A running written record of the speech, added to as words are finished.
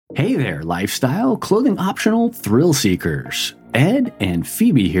Hey there, lifestyle, clothing optional thrill seekers. Ed and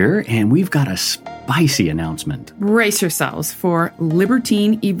Phoebe here, and we've got a spicy announcement. Brace yourselves for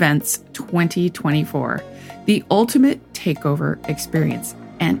Libertine Events 2024, the ultimate takeover experience,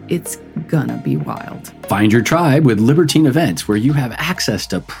 and it's gonna be wild. Find your tribe with Libertine Events, where you have access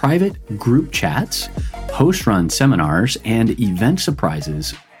to private group chats, host-run seminars, and event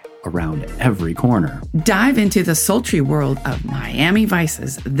surprises around every corner. Dive into the sultry world of Miami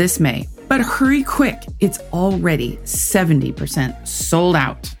Vices this May, but hurry quick, it's already 70% sold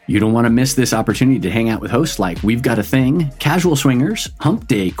out. You don't want to miss this opportunity to hang out with hosts like We've Got a Thing, Casual Swingers, Hump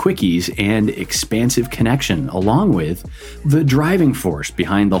Day Quickies, and Expansive Connection, along with the driving force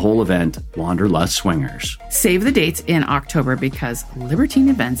behind the whole event, Wanderlust Swingers. Save the dates in October because Libertine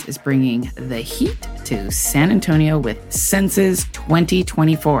Events is bringing the heat to San Antonio with Senses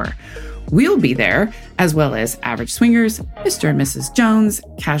 2024. We'll be there, as well as Average Swingers, Mr. and Mrs. Jones,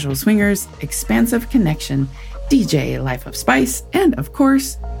 Casual Swingers, Expansive Connection, DJ Life of Spice, and of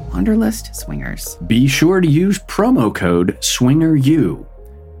course, Wanderlust Swingers. Be sure to use promo code SWINGERU,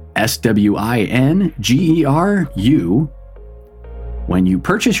 SWINGERU, when you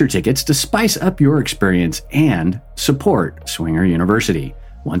purchase your tickets to spice up your experience and support Swinger University.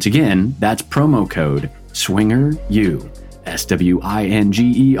 Once again, that's promo code SWINGERU,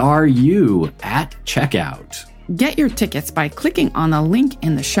 SWINGERU at checkout. Get your tickets by clicking on the link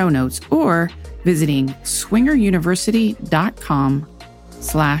in the show notes or visiting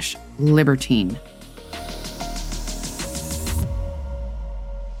swingeruniversity.com/libertine.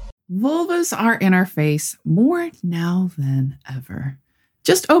 Vulvas are in our face more now than ever.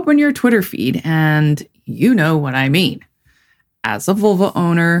 Just open your Twitter feed and you know what I mean. As a vulva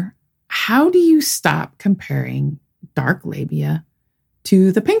owner, how do you stop comparing dark labia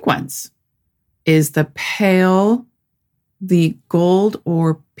to the pink ones? Is the pale the gold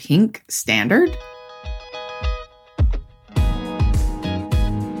or pink standard?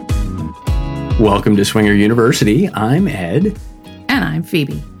 Welcome to Swinger University. I'm Ed. And I'm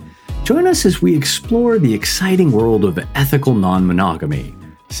Phoebe. Join us as we explore the exciting world of ethical non-monogamy,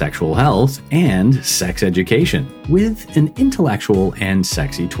 sexual health, and sex education with an intellectual and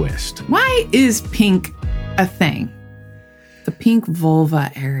sexy twist. Why is pink a thing? The pink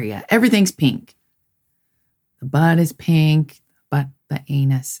vulva area. Everything's pink. The butt is pink, but the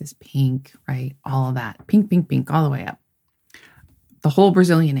anus is pink, right? All of that. Pink, pink, pink, all the way up. The whole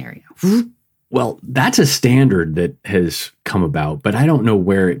Brazilian area. Well, that's a standard that has come about, but I don't know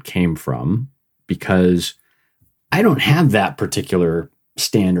where it came from because I don't have that particular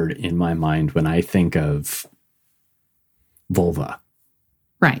standard in my mind when I think of vulva.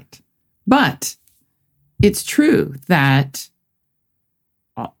 Right. But it's true that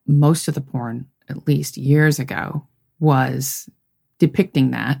most of the porn, at least years ago, was depicting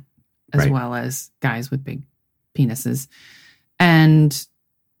that, as Right. well as guys with big penises. And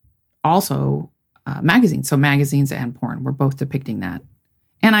also magazines. So magazines and porn were both depicting that.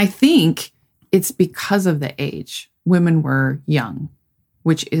 And I think it's because of the age. Women were young,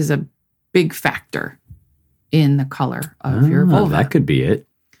 which is a big factor in the color of your vulva. That could be it.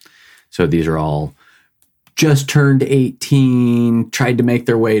 So these are all just turned 18, tried to make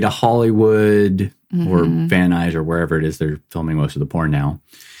their way to Hollywood or Van Nuys or wherever it is they're filming most of the porn now.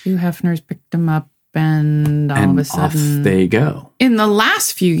 Hugh Hefner's picked them up and all of a sudden off they go. In the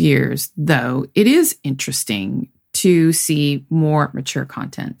last few years, though, it is interesting to see more mature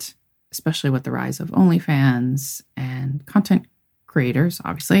content, especially with the rise of OnlyFans and content creators,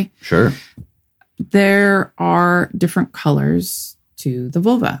 obviously. Sure. There are different colors to the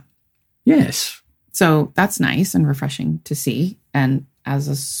vulva. Yes. So that's nice and refreshing to see. And as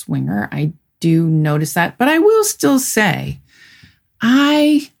a swinger, I do notice that. But I will still say,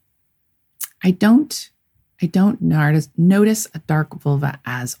 I don't notice a dark vulva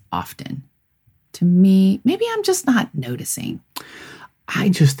as often. To me, maybe I'm just not noticing. I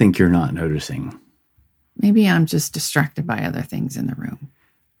just think you're not noticing. Maybe I'm just distracted by other things in the room.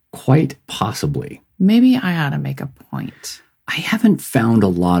 Quite possibly. Maybe I ought to make a point. I haven't found a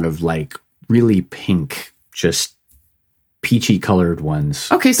lot of like really pink, just peachy colored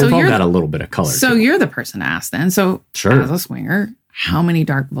ones. Okay, so they've all you're got a little bit of color. So you're the person to ask then. So Sure. As a swinger, how many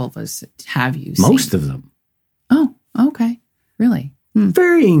dark vulvas have you seen? Most of them. Oh, okay. Really?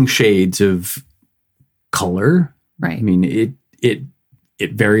 Varying shades of color. Right. I mean, it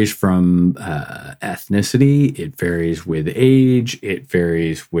varies from ethnicity. It varies with age. It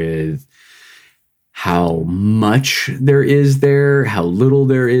varies with how much there is there, how little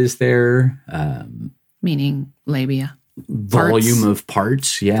there is there. Meaning labia. Volume of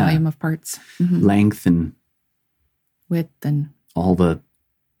parts. Yeah. Volume of parts. Length and Width and all the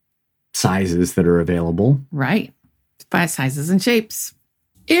sizes that are available. Right. By sizes and shapes.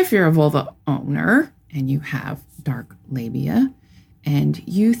 If you're a vulva owner and you have dark labia and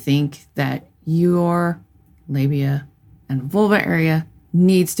you think that your labia and vulva area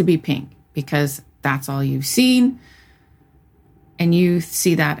needs to be pink because that's all you've seen and you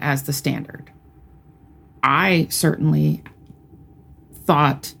see that as the standard. I certainly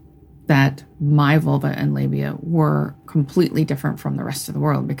thought that my vulva and labia were completely different from the rest of the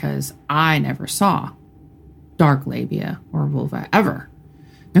world because I never saw dark labia or vulva ever.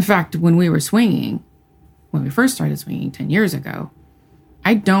 In fact, when we first started swinging 10 years ago,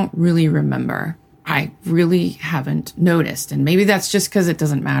 I don't really remember. I really haven't noticed. And maybe that's just because it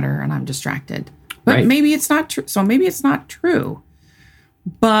doesn't matter and I'm distracted. But Right. maybe it's not true. So maybe it's not true.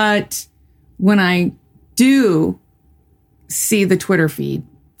 But when I do see the Twitter feed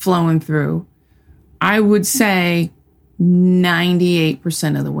flowing through, I would say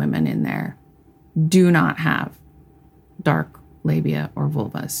 98% of the women in there do not have dark labia or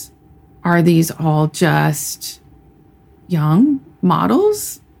vulvas. Are these all just young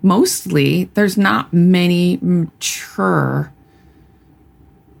models? Mostly. There's not many mature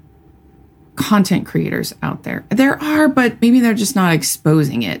content creators out there. There are, but maybe they're just not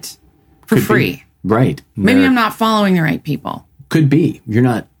exposing it for Could free. be. Right. Maybe I'm not following the right people. Could be. You're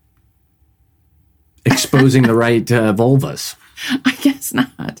not exposing the right vulvas. I guess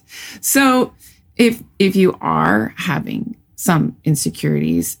not. So if you are having some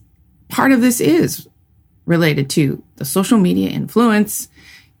insecurities, part of this is related to the social media influence.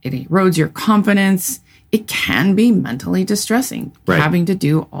 It erodes your confidence. It can be mentally distressing having to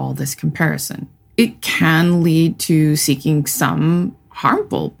do all this comparison. It can lead to seeking some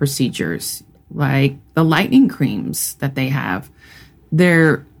harmful procedures like the lightning creams that they have.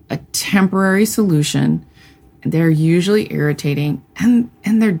 They're a temporary solution. They're usually irritating and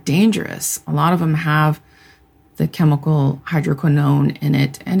they're dangerous. A lot of them have the chemical hydroquinone in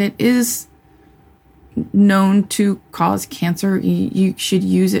it, and it is known to cause cancer. You should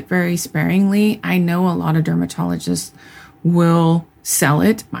use it very sparingly. I know a lot of dermatologists will sell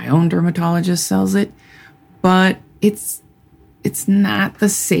it. My own dermatologist sells it, but it's not the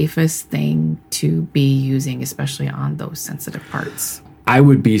safest thing to be using, especially on those sensitive parts. I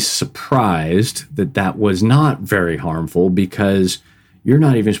would be surprised that was not very harmful because you're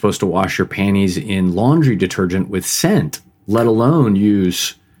not even supposed to wash your panties in laundry detergent with scent, let alone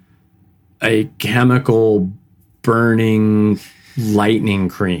use a chemical burning lightning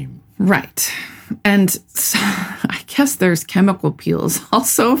cream. Right. And so I guess there's chemical peels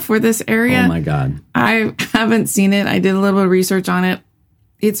also for this area. Oh my God. I haven't seen it. I did a little bit of research on it.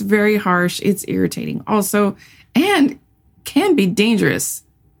 It's very harsh. It's irritating also, and can be dangerous.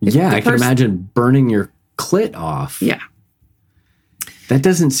 Yeah, I can imagine burning your clit off. Yeah. That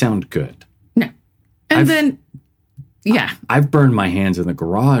doesn't sound good. No. And I've burned my hands in the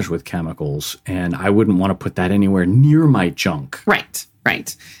garage with chemicals, and I wouldn't want to put that anywhere near my junk.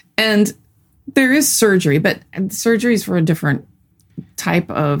 Right. And there is surgery, but surgery is for a different type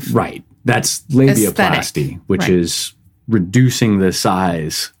of... Right. That's labiaplasty, aesthetic. which is reducing the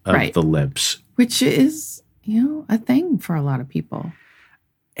size of the lips. Which is, a thing for a lot of people.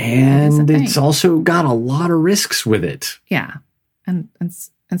 And it's also got a lot of risks with it. Yeah. And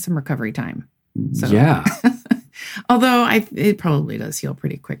some recovery time. So. Yeah. Although it probably does heal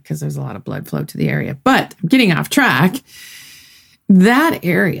pretty quick because there's a lot of blood flow to the area. But I'm getting off track. That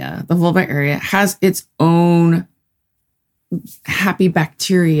area, the vulva area, has its own happy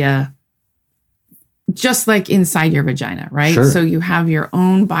bacteria, just like inside your vagina, right? Sure. So you have your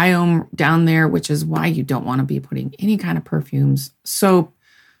own biome down there, which is why you don't want to be putting any kind of perfumes, soap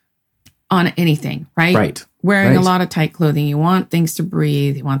on anything, right? Right. Wearing a lot of tight clothing. You want things to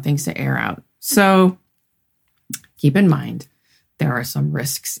breathe. You want things to air out. So keep in mind, there are some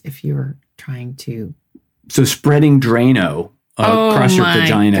risks if you're trying to. So spreading Drano across your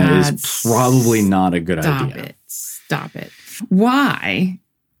vagina God. is probably not a good idea. Stop it. Why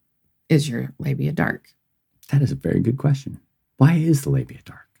is your labia dark? That is a very good question. Why is the labia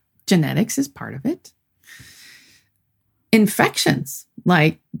dark? Genetics is part of it. Infections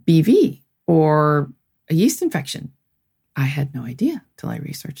like BV or a yeast infection. I had no idea till I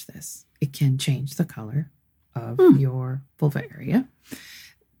researched this. It can change the color of your vulva area.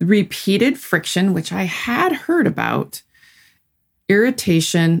 Repeated friction, which I had heard about,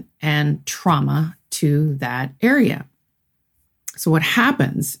 irritation and trauma to that area. So what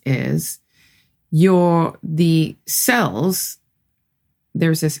happens is the cells,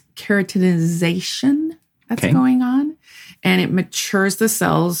 there's this keratinization that's going on, and it matures the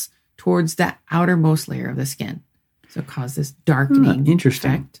cells towards that outermost layer of the skin. So it causes this darkening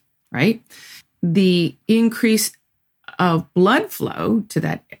interesting effect. right? The increase of blood flow to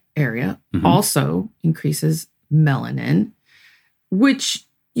that area also increases melanin, which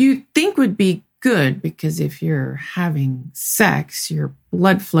you think would be good because if you're having sex, your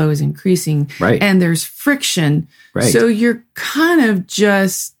blood flow is increasing Right. and there's friction. Right. So you're kind of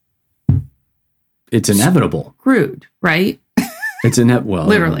just It's inevitable. screwed, right? It's well,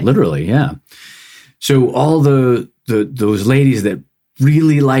 Literally. yeah. So all those ladies that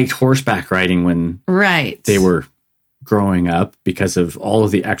really liked horseback riding when Right. they were growing up because of all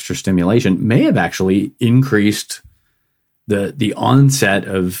of the extra stimulation may have actually increased the onset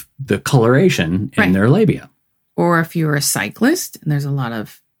of the coloration in Right. their labia. Or if you're a cyclist and there's a lot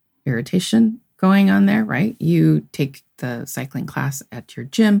of irritation going on there, right? You take the cycling class at your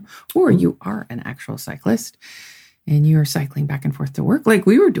gym, or you are an actual cyclist and you're cycling back and forth to work like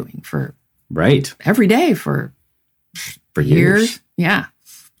we were doing for Right. every day for years. Yeah,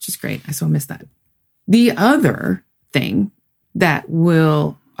 which is great. I so miss that. The other thing that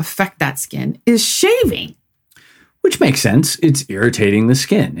will affect that skin is shaving. Which makes sense. It's irritating the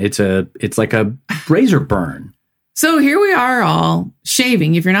skin. It's like a razor burn. So here we are all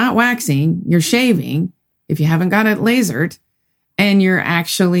shaving. If you're not waxing, you're shaving. If you haven't got it lasered, and you're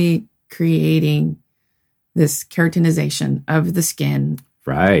actually creating this keratinization of the skin,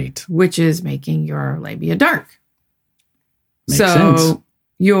 Right. which is making your labia dark. Makes so sense.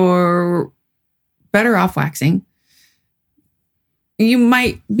 you're better off waxing. You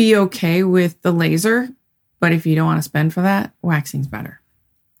might be okay with the laser, but if you don't want to spend for that, waxing's better.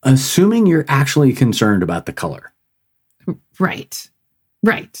 Assuming you're actually concerned about the color. Right.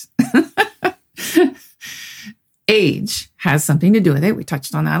 Age has something to do with it. We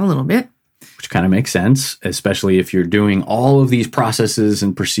touched on that a little bit. Which kind of makes sense, especially if you're doing all of these processes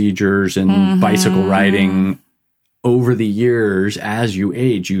and procedures and bicycle riding over the years. As you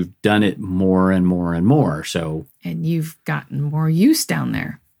age, you've done it more and more and more. So, And you've gotten more use down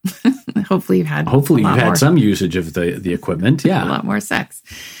there. Hopefully you've had some usage of the equipment. a Yeah. lot more sex.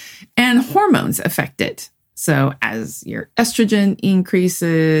 And hormones affect it. So as your estrogen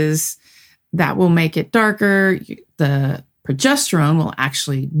increases, that will make it darker. The progesterone will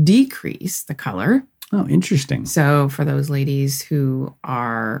actually decrease the color. Oh, interesting. So for those ladies who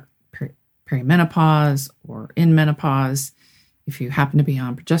are perimenopause or in menopause, if you happen to be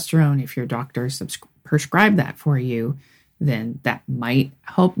on progesterone, if your doctor prescribed that for you, then that might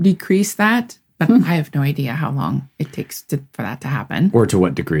help decrease that. But I have no idea how long it takes for that to happen. Or to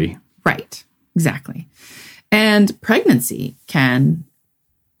what degree. Right. Exactly. And pregnancy can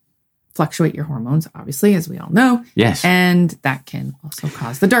fluctuate your hormones, obviously, as we all know. Yes. And that can also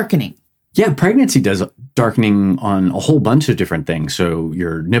cause the darkening. Yeah, pregnancy does darkening on a whole bunch of different things. So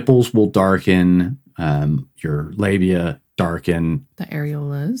your nipples will darken, your labia darken. The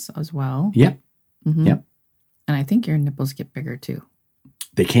areolas as well. Yep. Mhm. Yep. And I think your nipples get bigger too,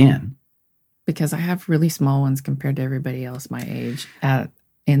 They can. because I have really small ones compared to everybody else my age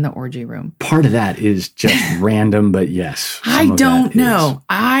in the orgy room. Part of that is just random, but yes. I some of don't that know. is.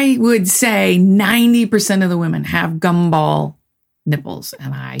 I would say 90% of the women have gumball nipples,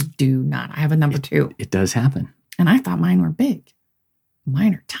 and I do not. I have a number 2. It does happen. And I thought mine were big.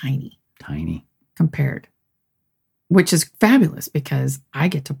 Mine are tiny Tiny. compared, which is fabulous because I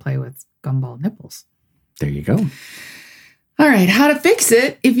get to play with gumball nipples. There you go. All right, how to fix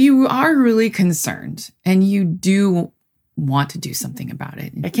it if you are really concerned and you do want to do something about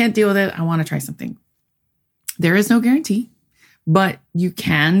it. I can't deal with it. I want to try something. There is no guarantee, but you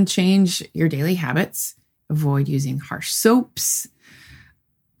can change your daily habits. Avoid using harsh soaps.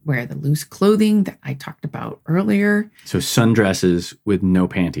 Wear the loose clothing that I talked about earlier. So sundresses with no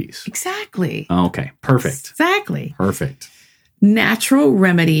panties. Exactly. Okay. Perfect. Exactly. Perfect. Natural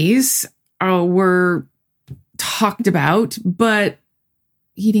remedies were talked about, but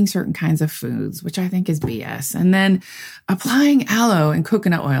eating certain kinds of foods, which I think is BS. And then applying aloe and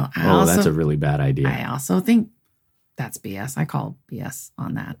coconut oil. That's a really bad idea. I also think that's BS. I call BS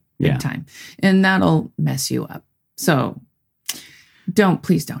on that big Yeah. time. And that'll mess you up. So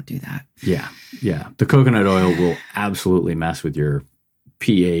please don't do that. Yeah. Yeah. The coconut oil will absolutely mess with your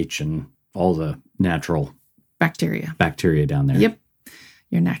pH and all the natural Bacteria. bacteria down there. Yep.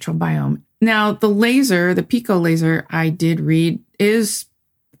 Your natural biome. Now, the laser, the Pico laser, I did read is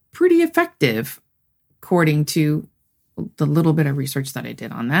pretty effective according to the little bit of research that I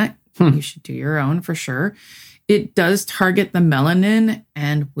did on that. You should do your own for sure. It does target the melanin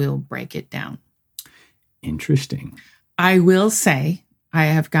and will break it down. Interesting. I will say I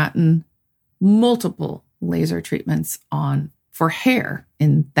have gotten multiple laser treatments for hair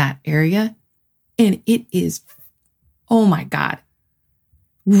in that area. And it is, oh my God,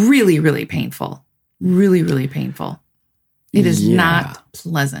 really, really painful. Really, really painful. It is not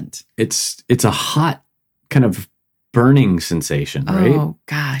pleasant. It's a hot kind of burning sensation, right? Oh,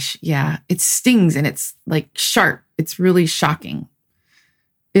 gosh. Yeah. It stings and it's like sharp. It's really shocking.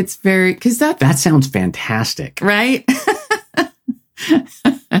 It's very, because that sounds fantastic. Right? I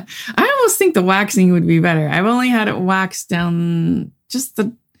almost think the waxing would be better. I've only had it waxed down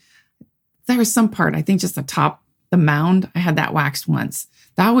there was some part, I think just the top, the mound. I had that waxed once.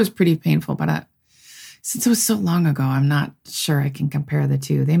 That was pretty painful, but since it was so long ago, I'm not sure I can compare the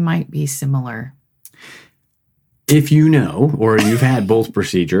two. They might be similar. If you know, or you've had both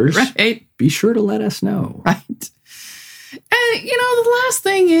procedures, right, be sure to let us know. Right. And, the last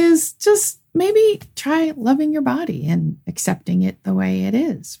thing is just maybe try loving your body and accepting it the way it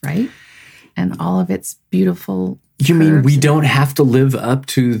is, right? And all of its beautiful You mean we don't have to live up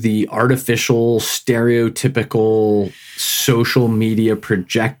to the artificial, stereotypical, social media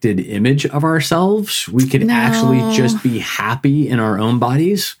projected image of ourselves? We could actually just be happy in our own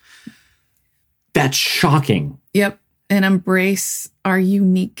bodies? That's shocking. Yep. And embrace our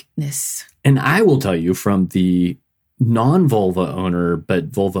uniqueness. And I will tell you from the non-vulva owner, but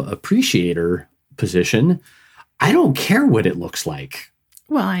vulva appreciator position, I don't care what it looks like.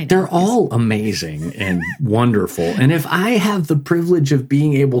 Well, I know. They're all amazing and wonderful. And if I have the privilege of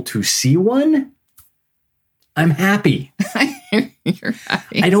being able to see one, I'm happy. You're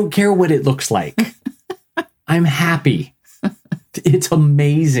happy. I don't care what it looks like. I'm happy. It's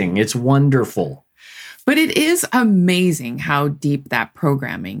amazing. It's wonderful. But it is amazing how deep that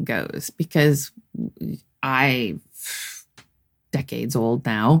programming goes, because I'm decades old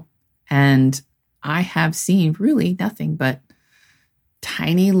now, and I have seen really nothing but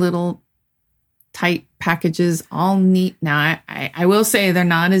tiny little tight packages, all neat. Now, I will say they're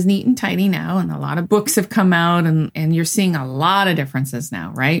not as neat and tidy now, and a lot of books have come out, and you're seeing a lot of differences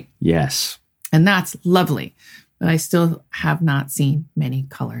now, right? Yes. And that's lovely. But I still have not seen many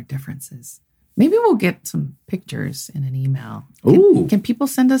color differences. Maybe we'll get some pictures in an email. Can people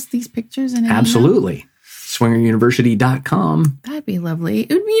send us these pictures in an Absolutely. email? SwingerUniversity.com. That'd be lovely.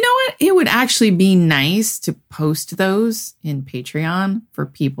 You know what? It would actually be nice to post those in Patreon for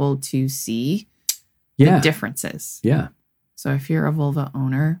people to see the differences. Yeah. So if you're a vulva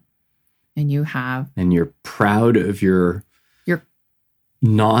owner and you have... And you're proud of your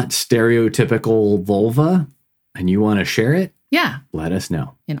not stereotypical vulva and you want to share it, let us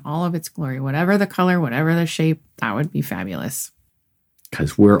know. In all of its glory, whatever the color, whatever the shape, that would be fabulous.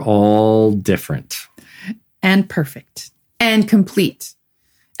 Because we're all different. And perfect. And complete.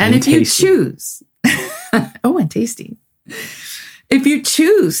 And if tasty. You choose... and tasty. If you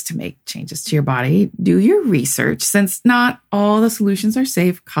choose to make changes to your body, do your research, since not all the solutions are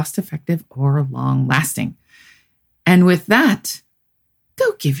safe, cost-effective, or long-lasting. And with that,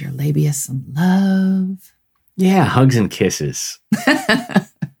 go give your labia some love. Yeah, hugs and kisses.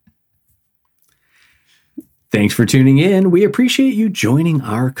 Thanks for tuning in. We appreciate you joining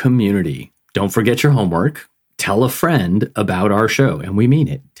our community. Don't forget your homework. Tell a friend about our show. And we mean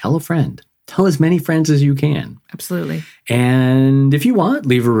it. Tell a friend. Tell as many friends as you can. Absolutely. And if you want,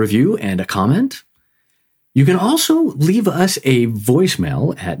 leave a review and a comment. You can also leave us a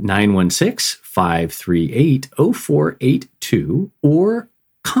voicemail at 916-538-0482 or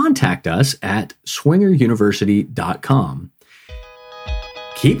contact us at swingeruniversity.com.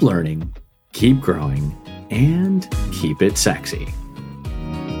 Keep learning, keep growing, and keep it sexy.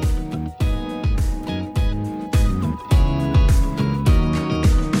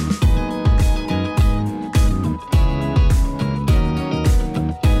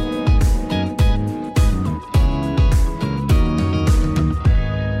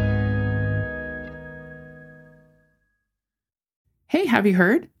 Hey, have you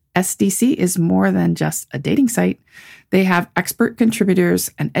heard? SDC is more than just a dating site. They have expert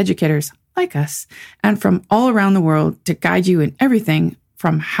contributors and educators like us and from all around the world to guide you in everything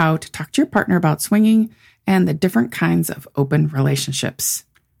from how to talk to your partner about swinging and the different kinds of open relationships.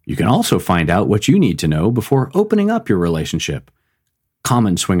 You can also find out what you need to know before opening up your relationship,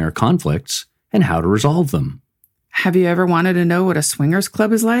 common swinger conflicts, and how to resolve them. Have you ever wanted to know what a swingers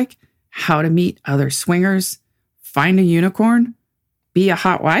club is like? How to meet other swingers? Find a unicorn? Be a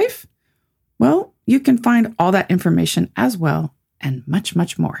hot wife? Well, you can find all that information as well and much,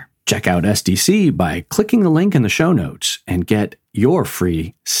 much more. Check out SDC by clicking the link in the show notes and get your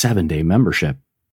free 7-day membership.